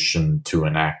neutralization to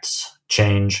enact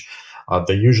change,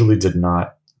 they usually did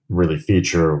not really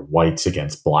feature whites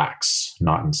against blacks,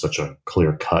 not in such a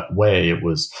clear-cut way. It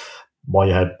was, while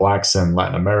you had blacks and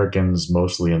Latin Americans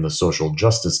mostly in the social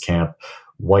justice camp,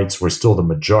 whites were still the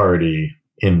majority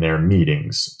in their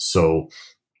meetings. So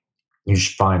you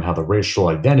should find how the racial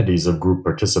identities of group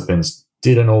participants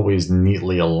didn't always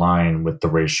neatly align with the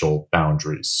racial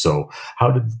boundaries. So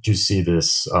how did you see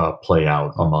this play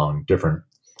out among different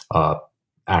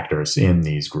actors in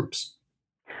these groups?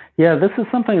 Yeah, this is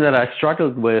something that I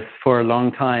struggled with for a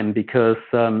long time, because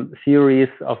theories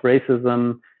of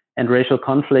racism and racial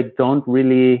conflict don't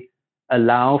really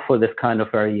allow for this kind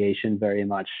of variation very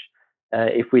much.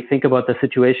 If we think about the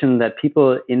situation that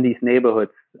people in these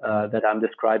neighborhoods that I'm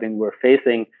describing were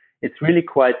facing, it's really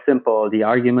quite simple. The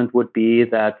argument would be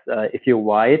that if you're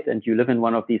white and you live in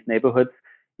one of these neighborhoods,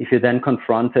 if you're then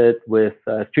confronted with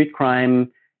street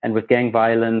crime and with gang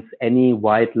violence, any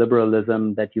white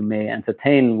liberalism that you may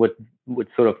entertain would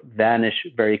sort of vanish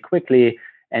very quickly,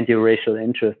 and your racial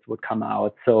interest would come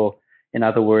out. So in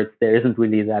other words, there isn't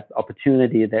really that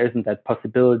opportunity, there isn't that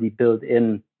possibility built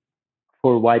in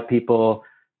for white people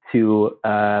to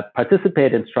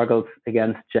participate in struggles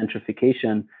against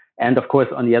gentrification. And of course,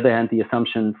 on the other hand, the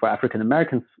assumption for African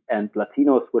Americans and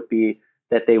Latinos would be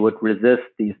that they would resist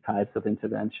these types of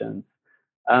interventions.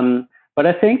 But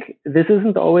I think this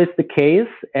isn't always the case,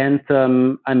 and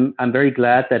I'm very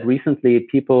glad that recently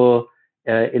people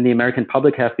in the American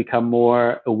public have become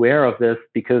more aware of this,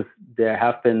 because there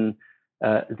have been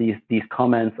these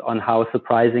comments on how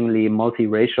surprisingly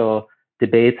multiracial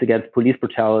debates against police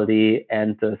brutality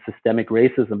and systemic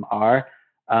racism are.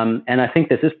 And I think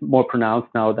this is more pronounced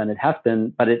now than it has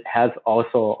been, but it has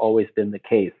also always been the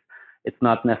case. It's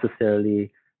not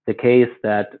necessarily the case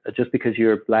that just because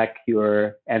you're black,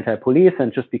 you're anti-police,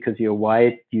 and just because you're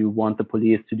white, you want the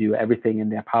police to do everything in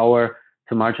their power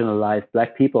to marginalize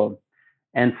black people.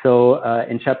 And so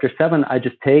in chapter 7, I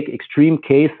just take extreme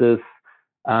cases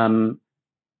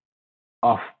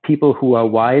of people who are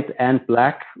white and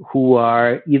black, who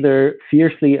are either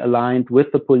fiercely aligned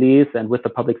with the police and with the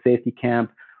public safety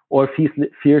camp, or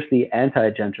fiercely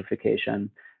anti-gentrification,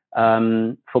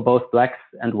 for both blacks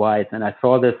and whites. And I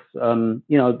saw this,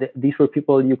 these were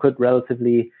people you could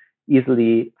relatively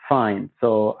easily find.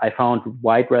 So I found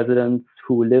white residents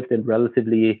who lived in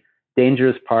relatively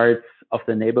dangerous parts of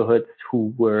the neighborhoods,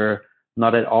 who were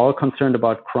not at all concerned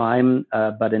about crime,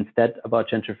 but instead about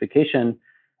gentrification.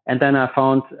 And then I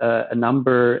found a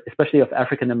number, especially of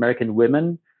African American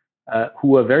women, who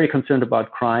were very concerned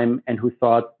about crime and who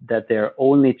thought that their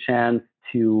only chance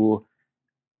to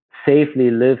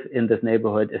safely live in this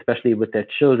neighborhood, especially with their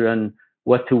children,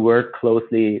 was to work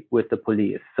closely with the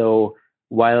police. So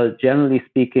while generally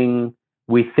speaking,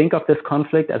 we think of this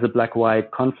conflict as a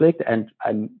black-white conflict, and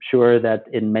I'm sure that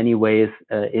in many ways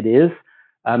it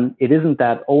isn't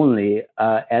that only,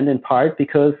 and in part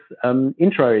because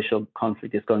intraracial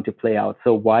conflict is going to play out.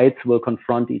 So whites will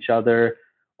confront each other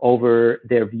over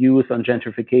their views on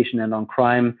gentrification and on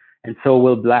crime, and so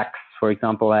will blacks. For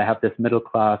example, I have this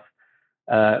middle-class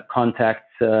contact,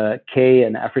 Kay,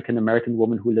 an African-American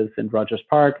woman who lives in Rogers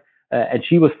Park, and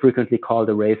she was frequently called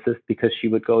a racist because she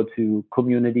would go to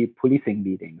community policing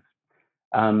meetings.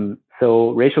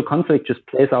 So racial conflict just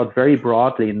plays out very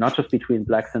broadly, not just between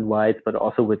blacks and whites, but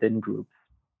also within groups.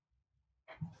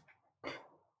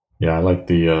 Yeah, I like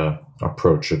the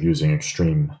approach of using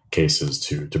extreme cases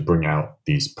to bring out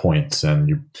these points, and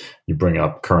you bring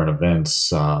up current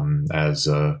events as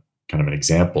a kind of an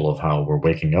example of how we're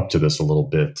waking up to this a little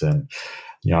bit. And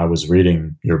I was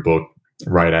reading your book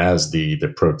right as the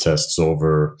protests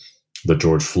over the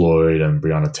George Floyd and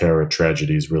Breonna Taylor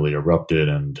tragedies really erupted,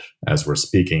 and as we're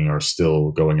speaking, are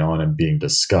still going on and being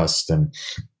discussed. And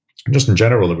just in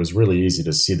general, it was really easy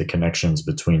to see the connections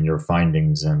between your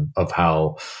findings and of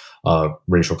how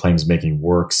racial claims making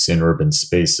works in urban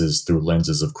spaces through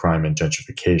lenses of crime and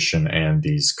gentrification, and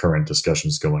these current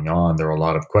discussions going on. There are a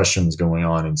lot of questions going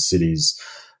on in cities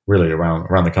really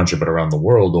around the country, but around the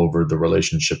world, over the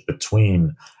relationship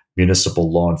between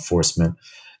municipal law enforcement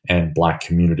and Black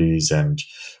communities, and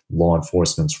law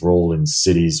enforcement's role in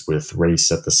cities with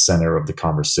race at the center of the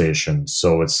conversation.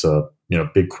 So it's a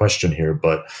big question here,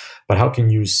 but how can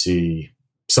you see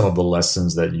some of the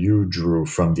lessons that you drew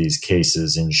from these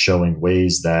cases in showing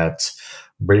ways that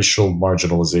racial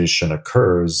marginalization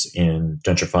occurs in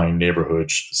gentrifying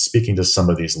neighborhoods, speaking to some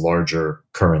of these larger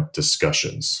current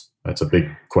discussions? That's a big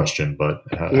question, but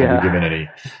have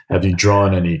you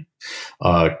drawn any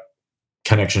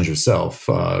connections yourself,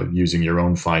 using your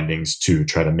own findings to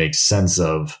try to make sense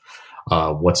of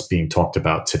what's being talked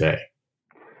about today?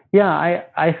 Yeah,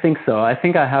 I think so. I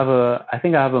think I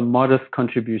have a modest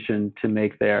contribution to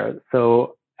make there.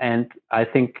 So, and I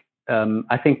think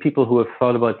people who have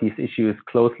thought about these issues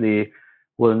closely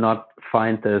will not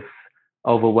find this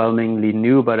overwhelmingly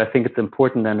new, but I think it's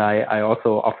important, and I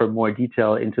also offer more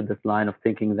detail into this line of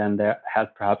thinking than there has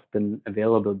perhaps been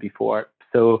available before.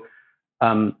 So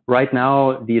right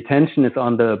now, the attention is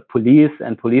on the police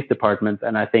and police departments,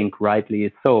 and I think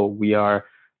rightly so. We are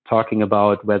talking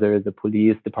about whether the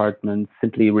police departments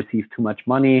simply receive too much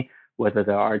money, whether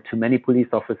there are too many police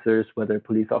officers, whether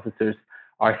police officers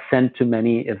are sent to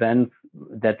many events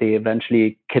that they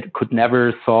eventually could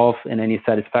never solve in any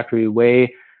satisfactory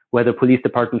way, whether police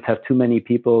departments have too many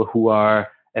people who are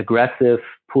aggressive,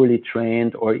 poorly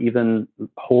trained, or even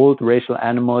hold racial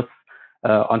animus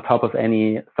on top of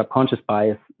any subconscious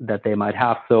bias that they might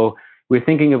have. So we're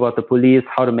thinking about the police,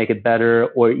 how to make it better,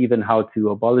 or even how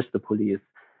to abolish the police.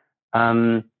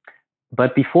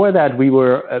 But before that, we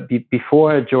were,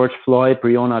 before George Floyd,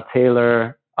 Breonna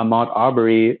Taylor, Ahmaud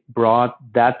Arbery brought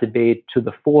that debate to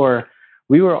the fore,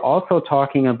 we were also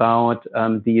talking about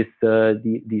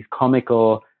these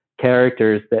comical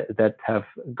characters that have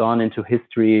gone into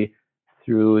history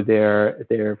through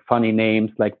their funny names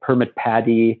like Permit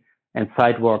Patty and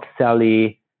Sidewalk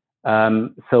Sally.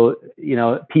 So, you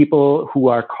know, people who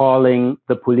are calling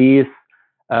the police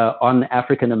on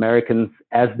African Americans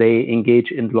as they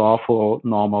engage in lawful,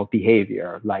 normal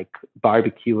behavior, like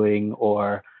barbecuing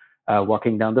or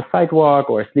walking down the sidewalk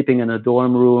or sleeping in a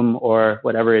dorm room or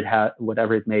whatever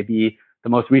it may be. The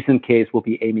most recent case will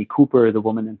be Amy Cooper, the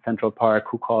woman in Central Park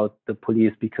who called the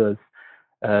police because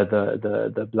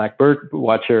the black bird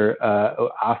watcher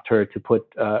asked her to put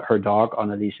her dog on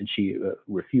a leash, and she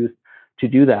refused to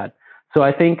do that. So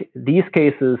I think these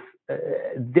cases,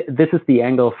 this is the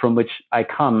angle from which I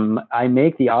come. I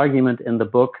make the argument in the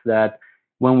book that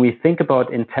when we think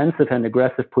about intensive and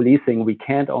aggressive policing, we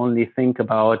can't only think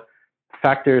about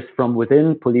factors from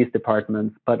within police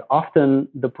departments, but often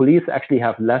the police actually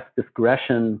have less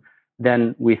discretion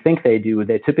than we think they do.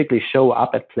 They typically show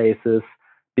up at places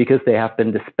because they have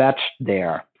been dispatched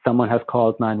there. Someone has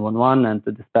called 911 and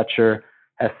the dispatcher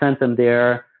has sent them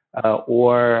there,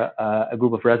 or a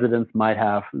group of residents might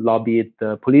have lobbied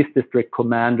the police district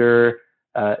commander.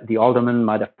 The alderman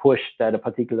might have pushed that a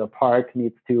particular park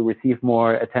needs to receive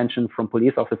more attention from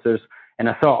police officers. And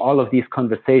I saw all of these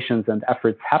conversations and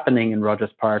efforts happening in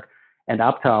Rogers Park and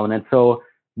Uptown. And so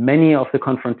many of the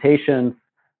confrontations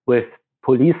with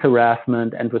police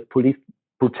harassment and with police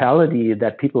brutality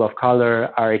that people of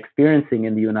color are experiencing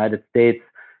in the United States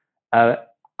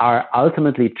are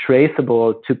ultimately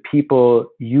traceable to people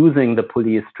using the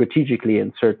police strategically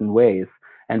in certain ways.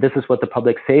 And this is what the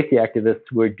public safety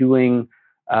activists were doing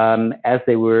as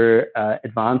they were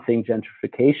advancing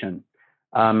gentrification.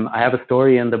 I have a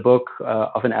story in the book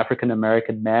of an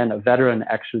African-American man, a veteran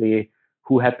actually,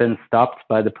 who had been stopped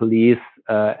by the police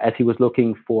as he was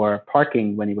looking for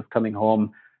parking when he was coming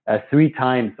home 3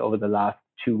 times over the last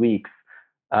 2 weeks.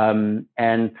 And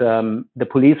the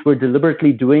police were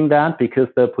deliberately doing that because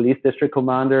the police district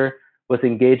commander was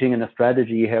engaging in a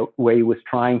strategy where he was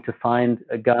trying to find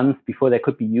guns before they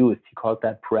could be used. He called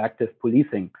that proactive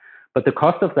policing. But the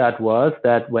cost of that was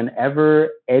that whenever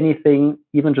anything,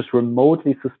 even just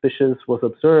remotely suspicious, was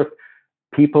observed,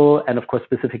 people, and of course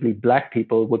specifically Black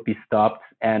people, would be stopped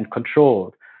and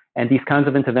controlled. And these kinds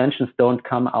of interventions don't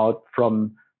come out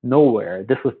from nowhere.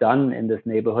 This was done in this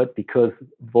neighborhood because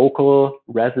vocal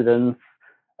residents,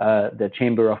 the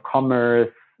Chamber of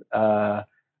Commerce,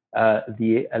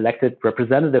 the elected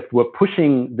representatives were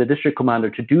pushing the district commander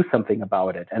to do something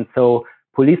about it. And so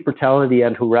police brutality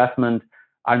and harassment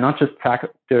are not just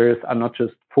factors, are not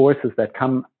just forces that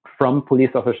come from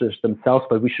police officers themselves,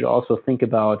 but we should also think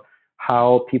about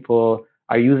how people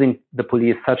are using the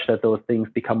police such that those things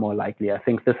become more likely. I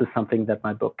think this is something that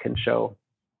my book can show.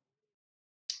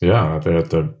 Yeah,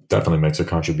 that definitely makes a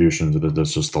contribution to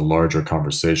this, just the larger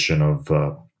conversation of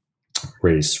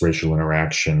racial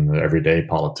interaction, the everyday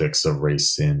politics of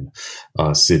race in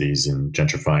cities and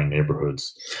gentrifying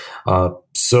neighborhoods.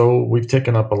 So we've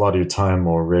taken up a lot of your time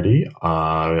already.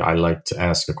 I like to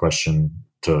ask a question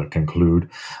to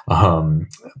conclude.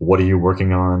 What are you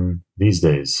working on these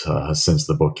days since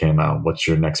the book came out? What's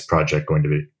your next project going to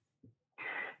be?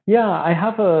 Yeah, I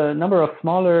have a number of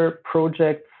smaller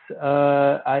projects.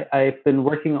 I've been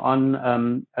working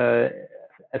on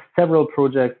several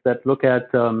projects that look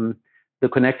at the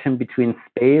connection between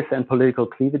space and political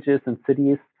cleavages in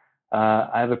cities.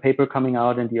 I have a paper coming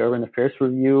out in the Urban Affairs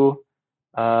Review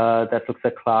that looks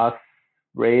at class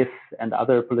race and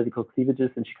other political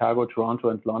cleavages in Chicago, Toronto,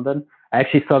 and London. I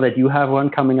actually saw that you have one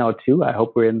coming out too. I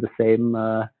hope we're in the same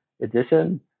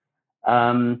edition.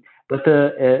 But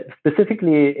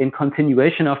specifically in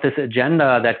continuation of this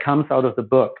agenda that comes out of the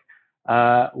book,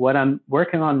 what I'm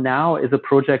working on now is a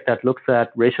project that looks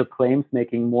at racial claims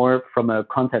making more from a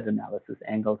content analysis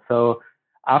angle. So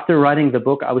after writing the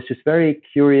book, I was just very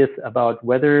curious about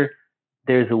whether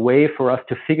there's a way for us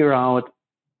to figure out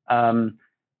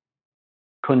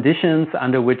conditions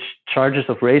under which charges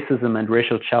of racism and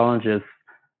racial challenges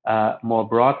more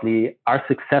broadly are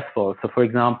successful. So, for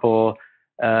example,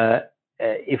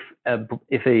 if a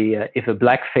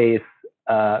blackface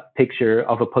picture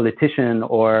of a politician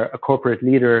or a corporate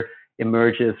leader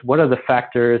emerges, what are the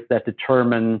factors that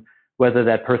determine whether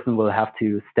that person will have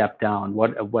to step down?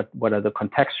 What are the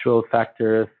contextual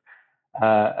factors?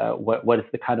 What is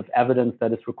the kind of evidence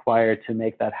that is required to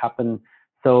make that happen?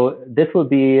 So this will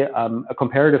be a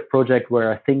comparative project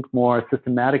where I think more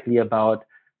systematically about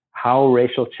how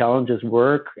racial challenges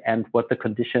work and what the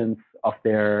conditions of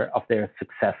their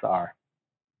success are.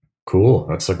 Cool.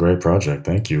 That's a great project.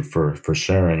 Thank you for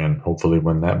sharing. And hopefully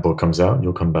when that book comes out,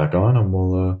 you'll come back on and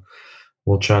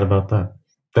we'll chat about that.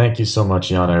 Thank you so much,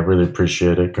 Jan. I really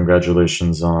appreciate it.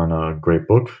 Congratulations on a great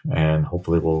book, and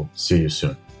hopefully we'll see you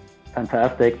soon.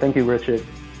 Fantastic. Thank you, Richard.